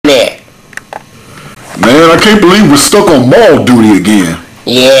Man, I can't believe we're stuck on mall duty again.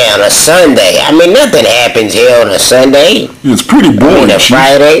 Yeah, on a Sunday. I mean, nothing happens here on a Sunday. It's pretty boring, a Chief.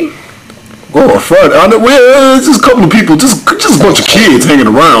 Friday. Oh, Friday. Well, it's just a couple of people, just a bunch of kids hanging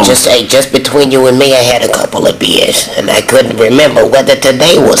around. Just between you and me, I had a couple of beers, and I couldn't remember whether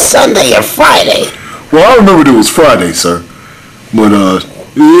today was Sunday or Friday. Well, I remembered it was Friday, sir. But,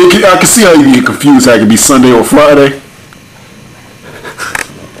 I can see how you get confused how it could be Sunday or Friday.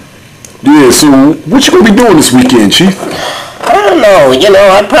 Yeah, so what you gonna be doing this weekend, Chief? I don't know,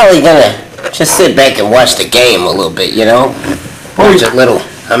 I'm probably gonna just sit back and watch the game a little bit, Watch a little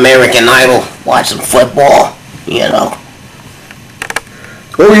American Idol, watch some football,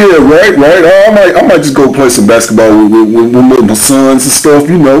 Oh yeah, right. I might just go play some basketball with my sons and stuff,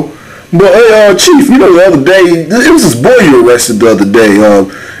 But hey, Chief, the other day, it was this boy you arrested the other day.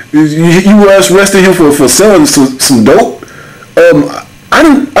 You arrested him for selling some dope.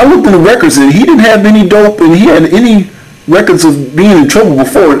 I looked in the records and he didn't have any dope and he had any records of being in trouble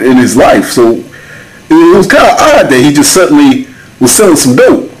before in his life. So it was kind of odd that he just suddenly was selling some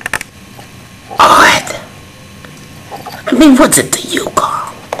dope. Odd? I mean, what's it to you,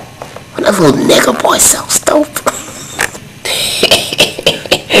 Carl? When that little nigger boy sells dope?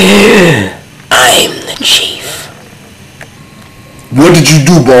 I'm the chief. What did you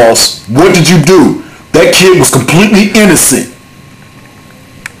do, boss? What did you do? That kid was completely innocent.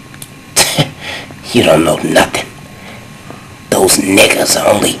 You don't know nothing. Those niggas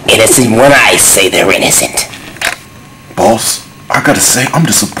are only innocent when I say they're innocent. Boss, I gotta say, I'm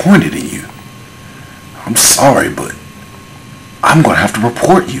disappointed in you. I'm sorry, but I'm gonna have to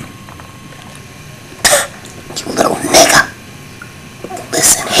report you. You little nigga.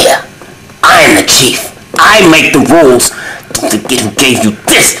 Listen here. I'm the chief. I make the rules. Don't forget who gave you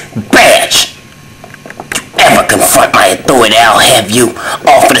this badge. Ever confront my authority, I'll have you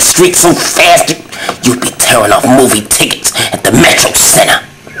off of the street so fast you'll be tearing off movie tickets at the Metro Center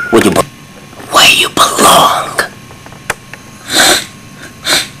where you belong.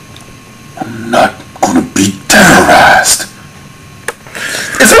 I'm not gonna be terrorized.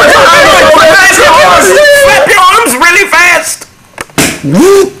 It's my slap your arms really fast.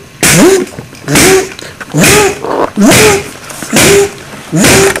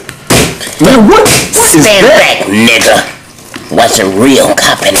 Man, what Stand back, nigga. Watch a real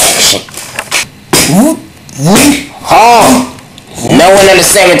cop in action. Oh, no one under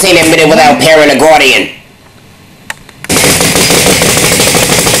 17 admitted without parent or guardian.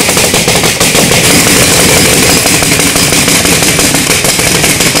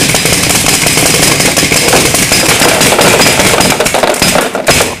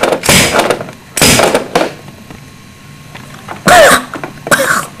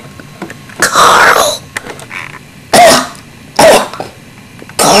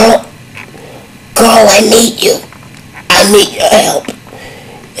 Carl, I need you. I need your help.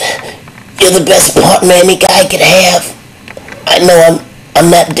 You're the best partner any guy could have. I know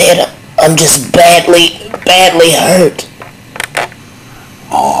I'm not dead. I'm just badly hurt.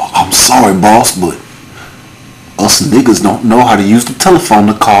 Oh, I'm sorry, boss, but us niggas don't know how to use the telephone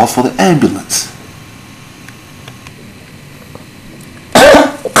to call for the ambulance.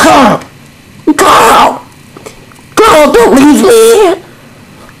 Carl, don't leave me.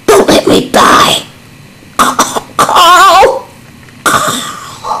 Don't let me die. Carl!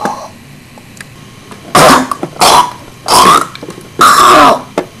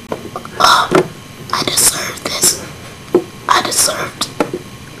 I deserve this. I deserve to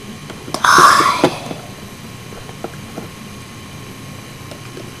die.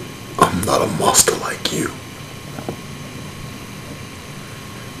 I'm not a monster like you.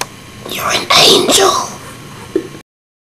 You're an angel.